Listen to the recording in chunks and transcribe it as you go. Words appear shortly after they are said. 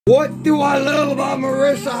What do I love about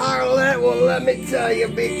Marissa Harlett? Well, let me tell you,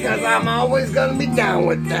 because I'm always gonna be down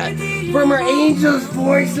with that. From her angel's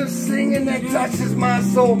voice of singing that touches my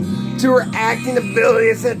soul, to her acting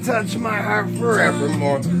abilities that touch my heart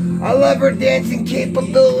forevermore. I love her dancing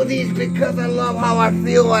capabilities because I love how I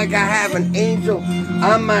feel like I have an angel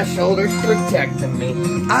on my shoulders protecting me.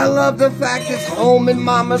 I love the fact it's home in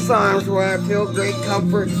mama's arms where I feel great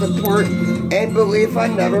comfort, support, and belief I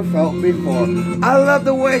never felt before. I love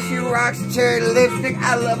the way she rocks cherry lipstick.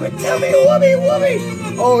 I love her. Tell me, whoopee,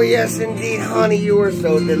 whoopee. Oh yes, indeed, honey, you are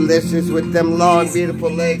so delicious with them long,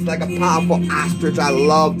 beautiful legs like a powerful ostrich. I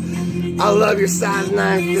love your size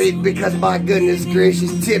 9 feet because my goodness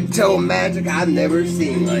gracious, tiptoe magic I've never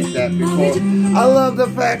seen like that before. I love the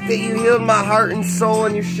fact that you healed my heart and soul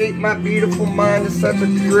and you shaped my beautiful mind to such a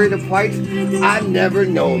creative heights I've never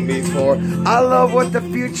known before. I love what the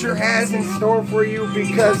future has in store for you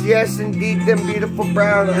because yes, indeed, them beautiful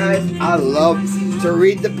brown eyes. I love to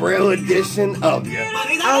read the Braille edition of you.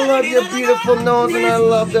 I love your beautiful nose and I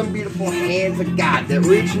love them beautiful hands of God that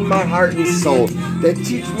reach in my heart and soul, that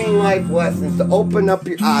teach me life lessons, to open up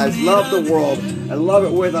your eyes, love the world, and love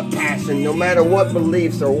it with a passion, no matter what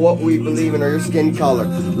beliefs or what we believe in or your skin color.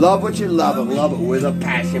 Love what you love and love it with a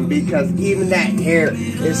passion because even that hair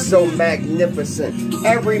is so magnificent.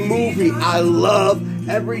 Every movie I love,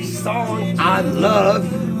 every song I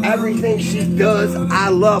love, everything she does, I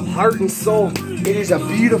love heart and soul. It is a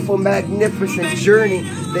beautiful, magnificent journey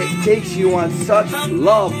that takes you on such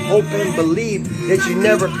love, hope, and belief that you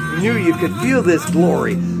never knew you could feel this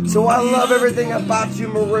glory. So I love everything about you,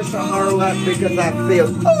 Marissa Harlett, because I feel,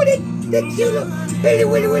 oh, that cute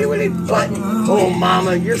little button. Oh,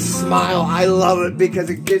 mama, your smile, I love it because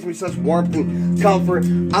it gives me such warmth and comfort.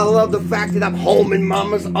 I love the fact that I'm home in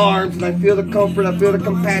mama's arms and I feel the comfort, I feel the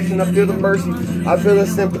compassion, I feel the mercy, I feel the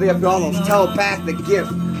sympathy, I feel all those telepathic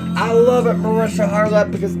gifts. I love it, Marissa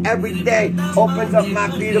Harlett, because every day opens up my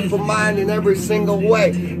beautiful mind in every single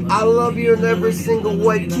way. I love you in every single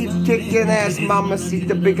way. Keep kicking ass,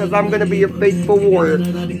 mamacita, because I'm going to be your faithful warrior.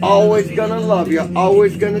 Always going to love you,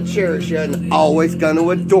 always going to cherish you, and always going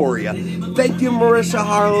to adore you. Thank you, Marissa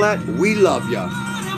Harlett. We love you.